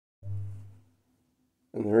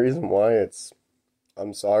And the reason why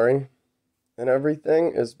I'm sorry and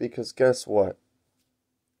everything is because guess what?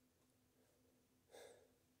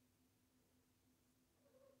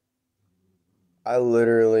 I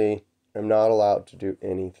literally am not allowed to do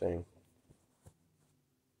anything.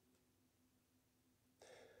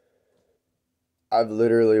 I've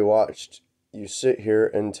literally watched you sit here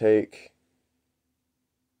and take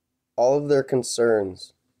all of their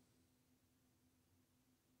concerns.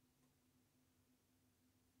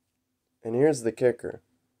 And here's the kicker.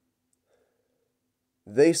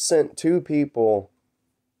 They sent two people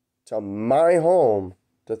to my home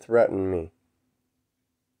to threaten me.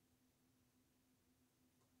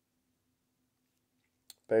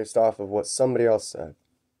 Based off of what somebody else said.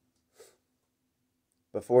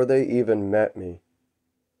 Before they even met me.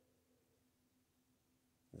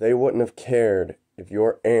 They wouldn't have cared if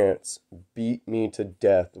your aunts beat me to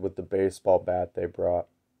death with the baseball bat they brought.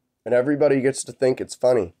 And everybody gets to think it's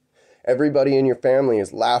funny. Everybody in your family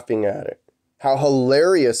is laughing at it. How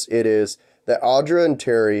hilarious it is that Audra and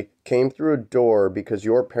Terry came through a door because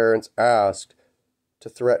your parents asked to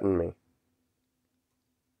threaten me.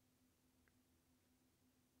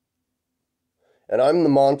 And I'm the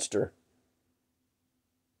monster.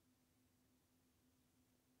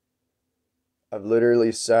 I've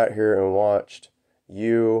literally sat here and watched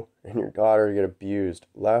you and your daughter get abused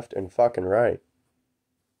left and fucking right.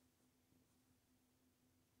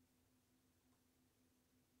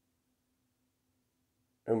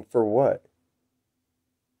 And for what?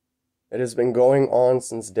 It has been going on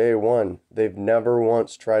since day one. They've never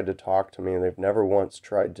once tried to talk to me. They've never once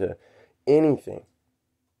tried to anything.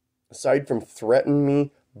 Aside from threaten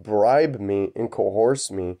me, bribe me, and coerce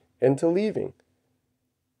me into leaving.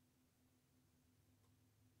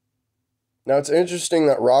 Now, it's interesting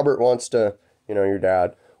that Robert wants to, your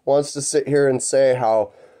dad, wants to sit here and say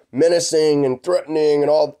how menacing and threatening and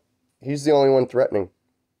all. He's the only one threatening.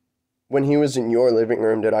 When he was in your living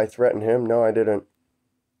room, did I threaten him? No, I didn't.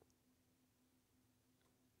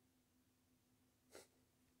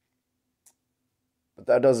 But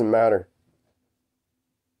that doesn't matter.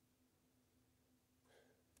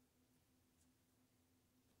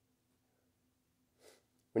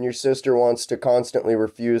 When your sister wants to constantly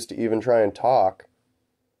refuse to even try and talk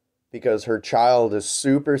because her child is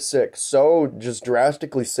super sick, so just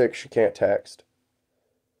drastically sick she can't text.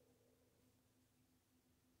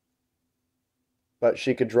 But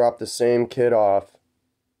she could drop the same kid off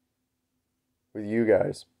with you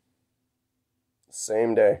guys.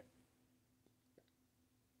 Same day.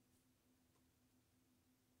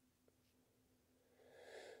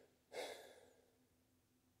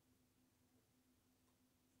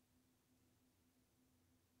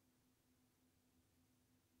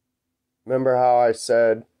 Remember how I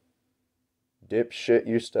said dipshit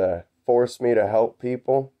used to force me to help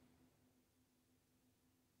people?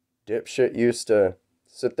 Dipshit used to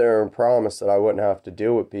sit there and promise that I wouldn't have to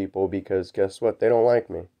deal with people because guess what? They don't like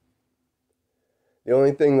me. The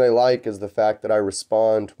only thing they like is the fact that I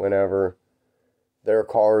respond whenever their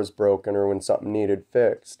car is broken or when something needed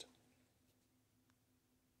fixed.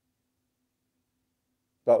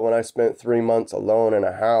 But when I spent 3 months alone in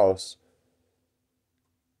a house,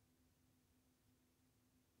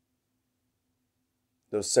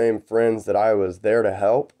 those same friends that I was there to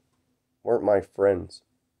help weren't my friends.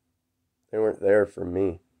 They weren't there for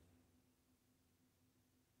me.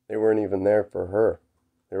 They weren't even there for her.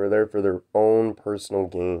 They were there for their own personal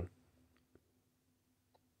gain.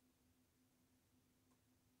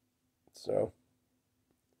 So,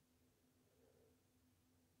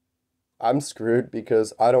 I'm screwed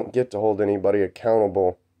because I don't get to hold anybody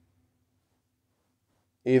accountable.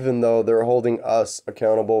 Even though they're holding us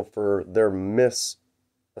accountable for their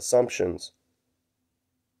assumptions.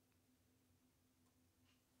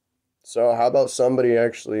 So how about somebody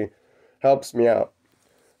actually helps me out?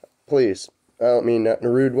 Please. I don't mean that in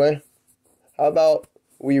a rude way. How about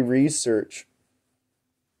we research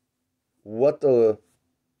what the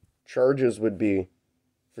charges would be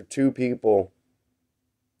for two people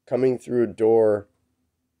coming through a door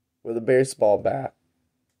with a baseball bat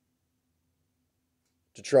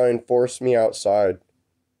to try and force me outside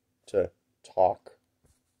to talk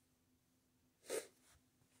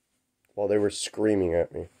while they were screaming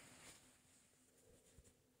at me.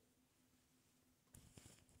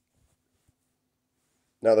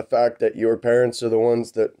 Now, the fact that your parents are the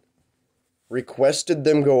ones that requested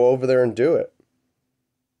them go over there and do it.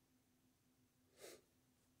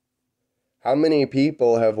 How many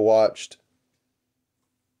people have watched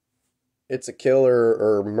It's a Killer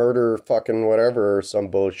or Murder fucking whatever or some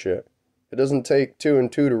bullshit? It doesn't take 2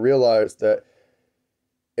 and 2 to realize that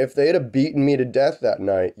If they'd have beaten me to death that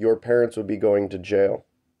night, your parents would be going to jail.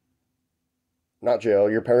 Not jail,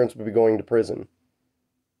 your parents would be going to prison.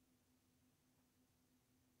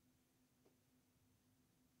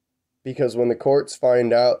 Because when the courts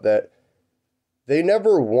find out that they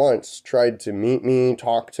never once tried to meet me,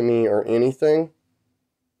 talk to me, or anything,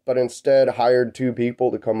 but instead hired 2 people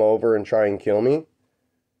to come over and try and kill me,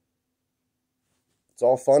 it's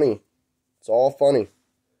all funny. It's all funny.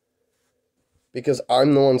 Because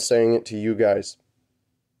I'm the one saying it to you guys.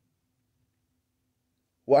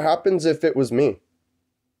 What happens if it was me?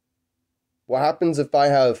 What happens if I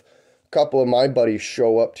have a couple of my buddies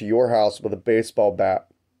show up to your house with a baseball bat?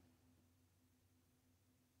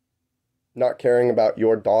 Not caring about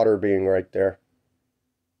your daughter being right there.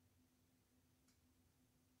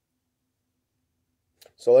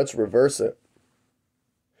 So let's reverse it.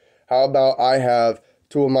 How about I have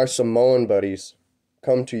 2 of my Samoan buddies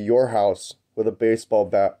come to your house with a baseball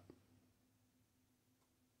bat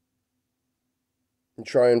and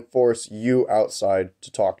try and force you outside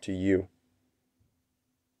to talk to you?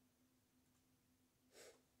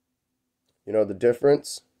 You know the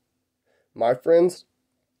difference? My friends,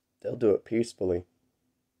 they'll do it peacefully.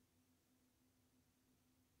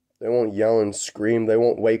 They won't yell and scream. They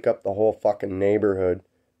won't wake up the whole fucking neighborhood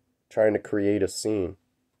trying to create a scene.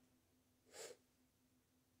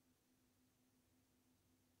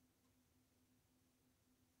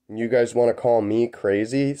 You guys want to call me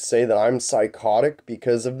crazy? Say that I'm psychotic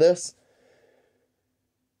because of this?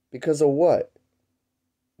 Because of what?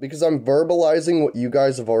 Because I'm verbalizing what you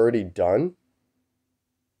guys have already done?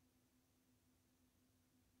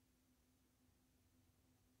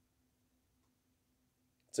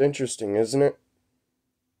 It's interesting, isn't it?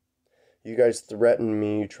 You guys threaten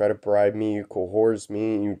me, you try to bribe me, you coerce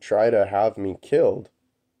me, you try to have me killed.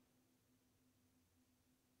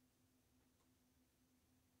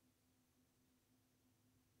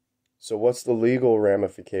 So what's the legal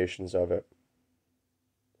ramifications of it?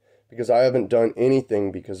 Because I haven't done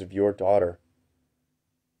anything because of your daughter.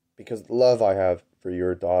 Because of the love I have for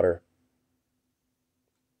your daughter.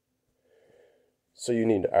 So you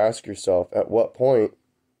need to ask yourself, at what point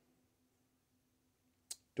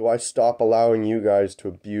do I stop allowing you guys to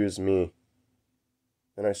abuse me?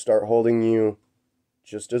 And I start holding you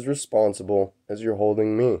just as responsible as you're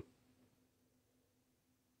holding me.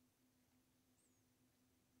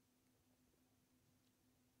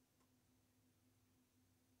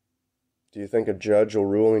 Do you think a judge will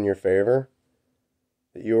rule in your favor?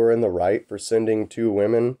 That you were in the right for sending 2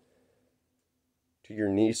 women to your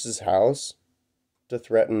niece's house to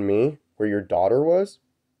threaten me where your daughter was?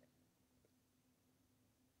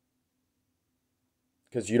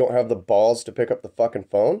 Because you don't have the balls to pick up the fucking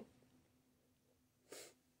phone?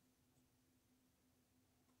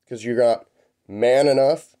 Because you're not man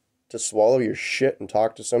enough to swallow your shit and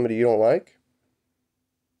talk to somebody you don't like?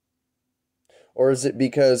 Or is it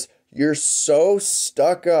because you're so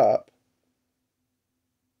stuck up,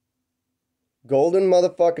 golden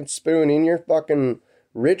motherfucking spoon in your fucking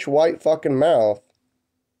rich white fucking mouth,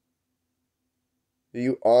 that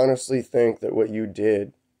you honestly think that what you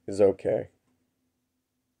did is okay?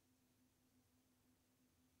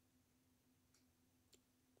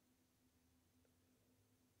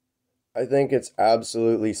 I think it's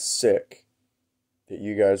absolutely sick that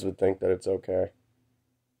you guys would think that it's okay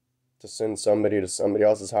to send somebody to somebody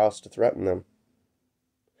else's house to threaten them.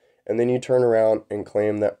 And then you turn around and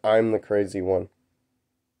claim that I'm the crazy one.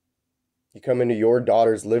 You come into your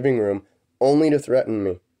daughter's living room only to threaten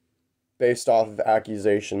me based off of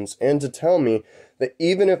accusations and to tell me that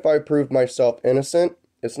even if I prove myself innocent,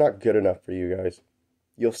 it's not good enough for you guys.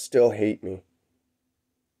 You'll still hate me.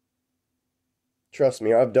 Trust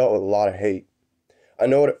me, I've dealt with a lot of hate. I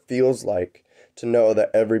know what it feels like to know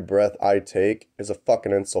that every breath I take is a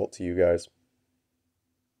fucking insult to you guys.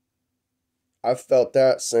 I've felt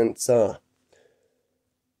that since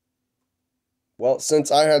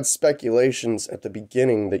I had speculations at the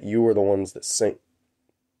beginning that you were the ones that sent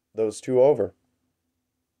those 2 over.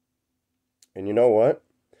 And you know what?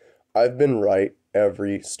 I've been right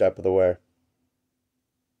every step of the way.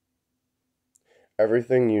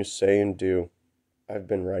 Everything you say and do, I've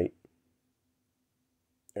been right.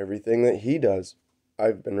 Everything that he does,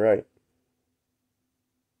 I've been right.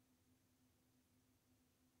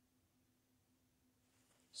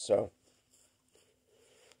 So,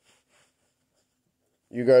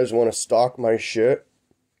 you guys want to stalk my shit?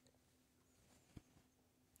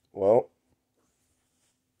 Well,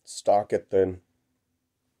 stalk it then.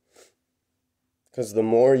 Because the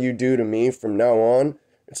more you do to me from now on,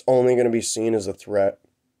 it's only going to be seen as a threat.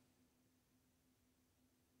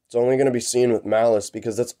 It's only going to be seen with malice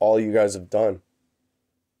because that's all you guys have done.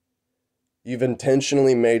 You've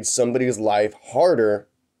intentionally made somebody's life harder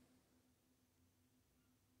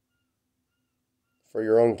for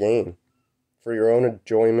your own gain, for your own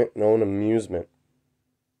enjoyment and own amusement.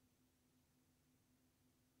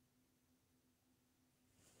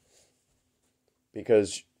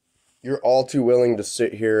 Because you're all too willing to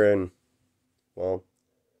sit here and, well,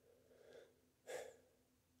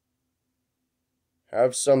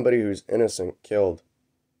 have somebody who's innocent killed.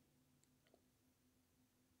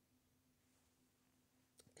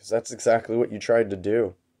 Because that's exactly what you tried to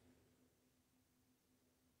do.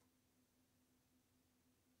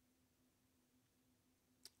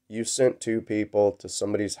 You sent 2 people to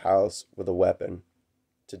somebody's house with a weapon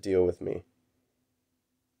to deal with me.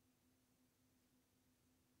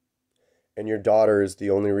 And your daughter is the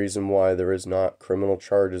only reason why there is not criminal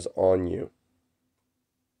charges on you.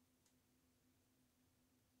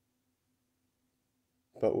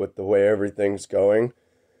 But with the way everything's going,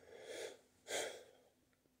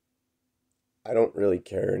 I don't really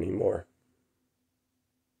care anymore.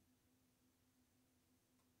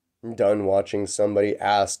 I'm done watching somebody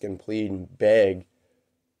ask and plead and beg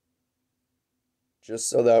just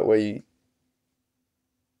so that way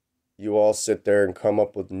you all sit there and come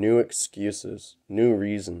up with new excuses, new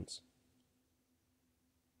reasons.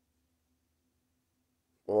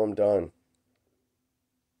 Well, I'm done.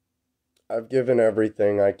 I've given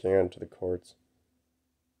everything I can to the courts.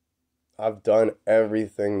 I've done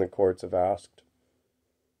everything the courts have asked.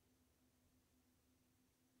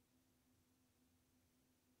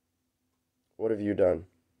 What have you done?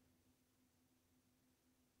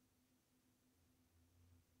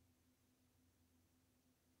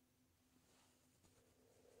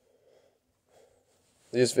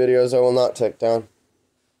 These videos I will not take down.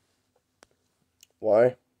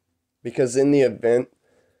 Why? Because in the event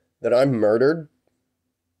that I'm murdered,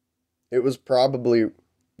 it was probably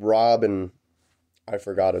Rob and I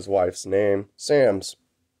forgot his wife's name, Sam's,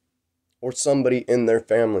 or somebody in their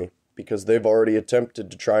family, because they've already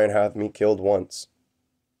attempted to try and have me killed once.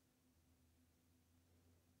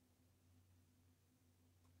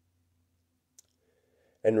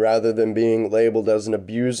 And rather than being labeled as an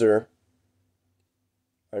abuser,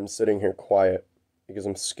 I'm sitting here quiet because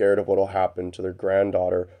I'm scared of what will happen to their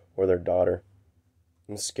granddaughter or their daughter.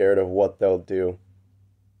 I'm scared of what they'll do.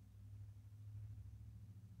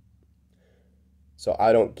 So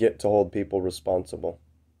I don't get to hold people responsible.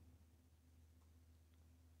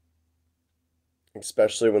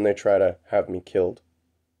 Especially when they try to have me killed.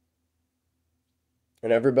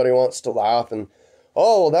 And everybody wants to laugh and,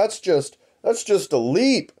 oh, well, that's just a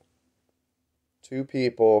leap. 2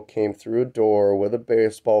 people came through a door with a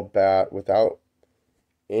baseball bat without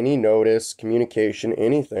any notice, communication,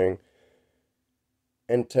 anything,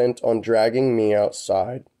 intent on dragging me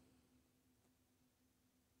outside.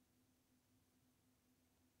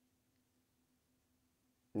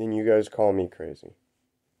 Then you guys call me crazy.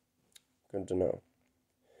 Good to know.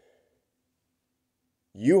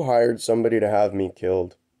 You hired somebody to have me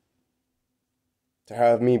killed. To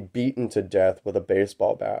have me beaten to death with a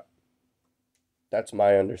baseball bat. That's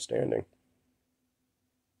my understanding.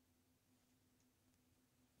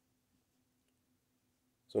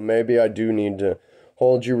 So maybe I do need to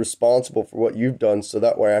hold you responsible for what you've done so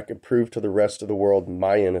that way I could prove to the rest of the world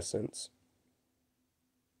my innocence.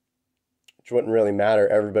 Which wouldn't really matter.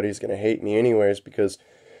 Everybody's going to hate me anyways because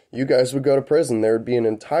you guys would go to prison. There would be an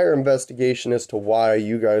entire investigation as to why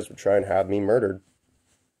you guys would try and have me murdered.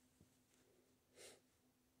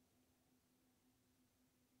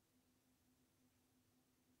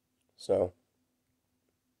 So,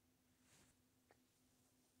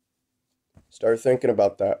 start thinking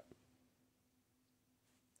about that.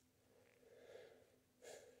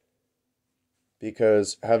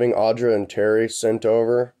 Because having Audra and Terry sent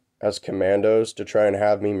over as commandos to try and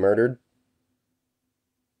have me murdered,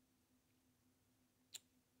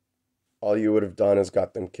 all you would have done is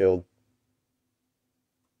got them killed.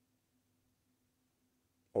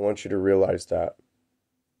 I want you to realize that.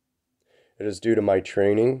 It is due to my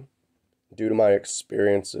training, due to my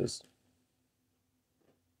experiences,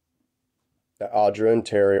 that Audra and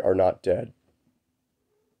Terry are not dead.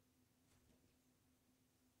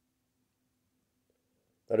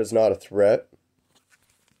 That is not a threat.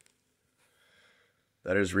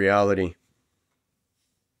 That is reality.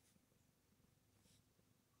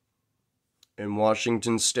 In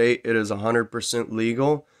Washington State, it is 100%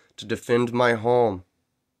 legal to defend my home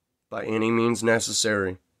by any means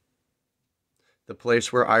necessary. The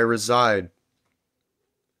place where I reside.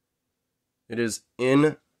 It is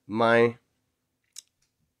in my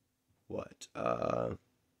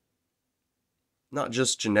not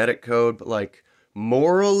just genetic code, but like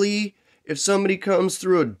morally, if somebody comes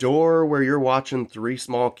through a door where you're watching three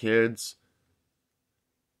small kids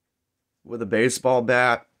with a baseball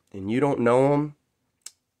bat and you don't know them,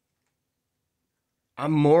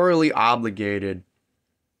 I'm morally obligated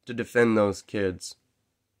to defend those kids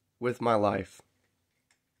with my life.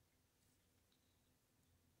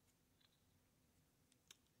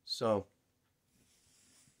 So,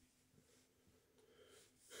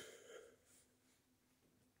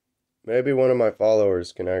 maybe one of my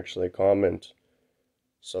followers can actually comment,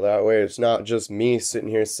 so that way it's not just me sitting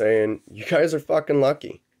here saying, you guys are fucking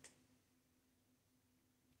lucky.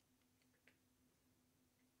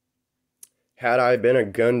 Had I been a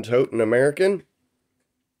gun-toting American,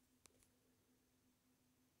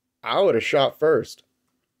 I would have shot first.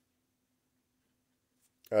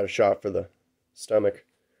 I'd have shot for the stomach.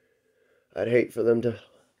 I'd hate for them to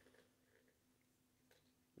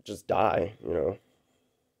just die, you know.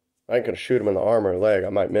 I ain't gonna shoot him in the arm or leg. I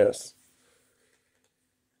might miss.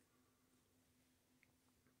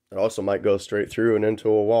 It also might go straight through and into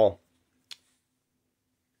a wall.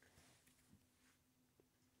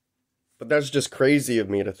 But that's just crazy of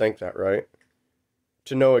me to think that, right?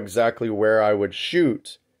 To know exactly where I would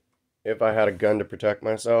shoot if I had a gun to protect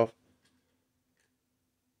myself.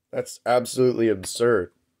 That's absolutely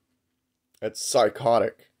absurd. That's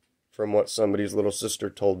psychotic, from what somebody's little sister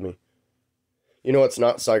told me. You know what's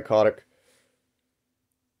not psychotic?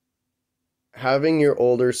 Having your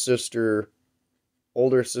older sister's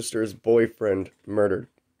boyfriend murdered.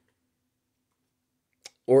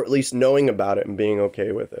 Or at least knowing about it and being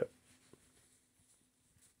okay with it.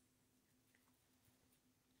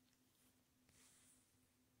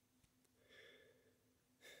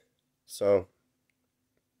 So,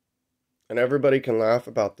 and everybody can laugh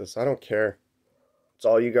about this. I don't care. It's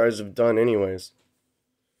all you guys have done anyways.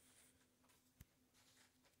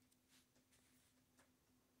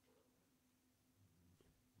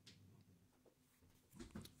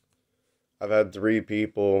 I've had 3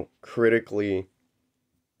 people critically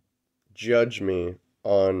judge me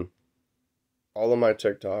on all of my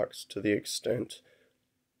TikToks to the extent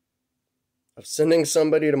of sending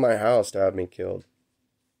somebody to my house to have me killed.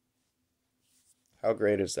 How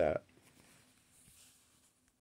great is that?